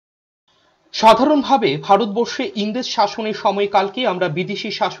সাধারণভাবে ভারতবর্ষে ইংরেজ শাসনের সময়কালকে আমরা বিদেশি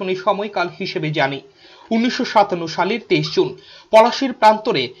শাসনের সময়কাল হিসেবে জানি। 1957 সালের 23 জুন পলাশীর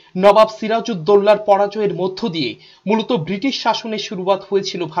প্রান্তরে নবাব সিরাজউদ্দৌলার পরাজয়ের মধ্য দিয়ে মূলত ব্রিটিশ শাসনের শুরুয়াত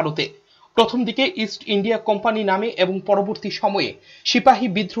হয়েছিল ভারতে। প্রথম দিকে ইস্ট ইন্ডিয়া কোম্পানি নামে এবং পরবর্তী সময়ে সিপাহী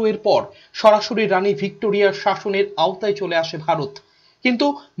বিদ্রোহের পর সরাসরি রানী ভিক্টোরিয়ার শাসনের আওতায় চলে আসে ভারত। কিন্তু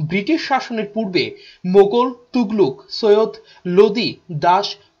ব্রিটিশ শাসনের পূর্বে মোগল, তুগলক, সৈয়দ, লোদি, দাস,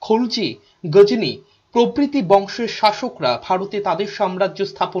 খলজি, গজনি প্রভৃতি বংশের শাসকরা ভারতে তাদের সাম্রাজ্য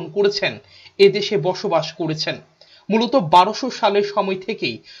স্থাপন করেছেন, এদেশে বসবাস করেছেন। মূলত 1200 সালের সময়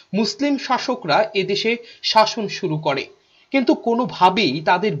থেকেই মুসলিম শাসকরা এদেশে শাসন শুরু করে, কিন্তু কোনোভাবেই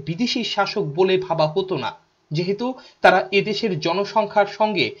তাদের বিদেশি শাসক বলে ভাবা হতো না, যেহেতু তারা এদেশের জনসংখ্যার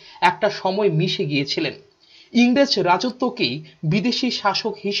সঙ্গে একটা সময় মিশে গিয়েছিলেন। ইংরেজ রাজত্বকেই বিদেশি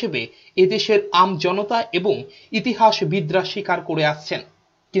শাসক হিসেবে এদেশের আম জনতা এবং ইতিহাসবিদরা স্বীকার করে আসছেন।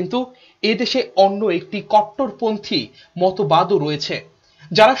 কিন্তু এদেশে অন্য একটি কট্টরপন্থী মতবাদও রয়েছে,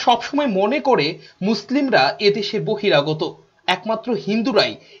 যারা সবসময় মনে করে মুসলিমরা এদেশে বহিরাগত, একমাত্র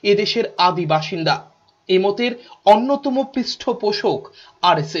হিন্দুরাই এদেশের আদি বাসিন্দা। এই মতের অন্যতম পৃষ্ঠপোষক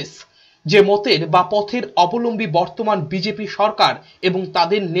আরএসএস, যে মতের বা পথের অবলম্বী বর্তমান বিজেপি সরকার এবং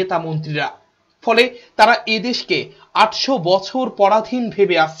তাদের নেতা মন্ত্রীরা। ফলে তারা এদেশকে 800 বছর পরাধীন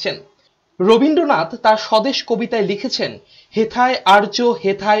ভেবে আসছেন। রবীন্দ্রনাথ তার স্বদেশ কবিতায় লিখেছেন, হেথায় আর্য,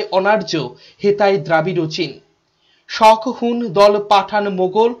 হেথায় অনার্য, হেথায় দ্রাবিড় চীন, শক হুন দল পাঠান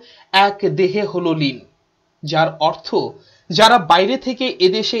মোগল, এক দেহে হলো লীন। যার অর্থ, যারা বাইরে থেকে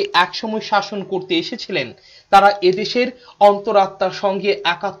এদেশে একসময় শাসন করতে এসেছিলেন তারা এদেশের অন্তরাত্মার সঙ্গে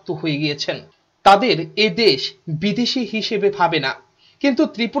একাত্ম হয়ে গিয়েছেন, তাদের এদেশ বিদেশি হিসেবে ভাবে না। কিন্তু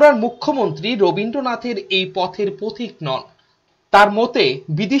ত্রিপুরার মুখ্যমন্ত্রী রবীন্দ্রনাথের এই পথের পথিক নন। তার মতে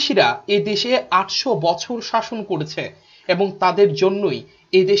বিদেশিরা এদেশে 800 বছর শাসন করেছে এবং তাদের জন্যই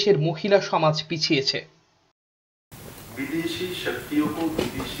এদেশের মহিলা সমাজ পিছিয়েছে। विदेशी शक्तियों को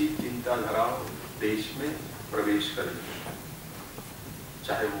विदेशी चिंताधारा देश में प्रवेश करें,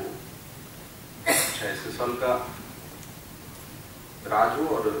 चाहे वो 600 साल का राज हो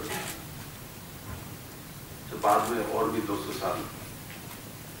और तो बाद में और भी 200 साल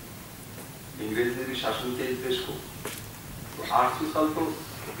इंग्रेज ने भी शासन किया इस देश को, तो 800 साल तो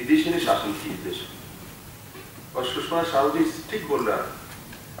विदेशी ने शासन किया इस देश को। और सुषमा स्वराज जी ठीक बोल रहा है,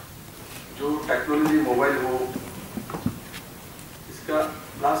 जो टेक्नोलॉजी मोबाइल हो इसका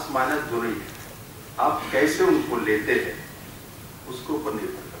प्लस माइनस दोनों ही है, आप कैसे उनको लेते हैं उसको ऊपर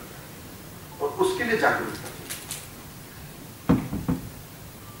निर्भर करता है और उसके लिए जागरूकता।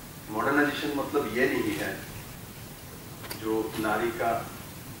 मॉडर्नाइजेशन मतलब ये नहीं है जो नारी का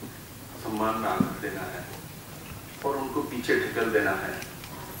सम्मान ना कर देना है और उनको पीछे ढकेल देना है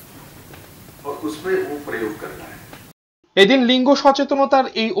और उसमें वो प्रयोग करना है। এদিন লিঙ্গ সচেতনতার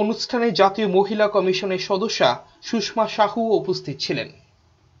এই অনুষ্ঠানে জাতীয় মহিলা কমিশনের সদস্যা সুষমা সাহু উপস্থিত ছিলেন।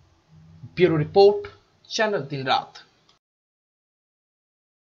 ব্যুরো রিপোর্ট, চ্যানেল দিন রাত।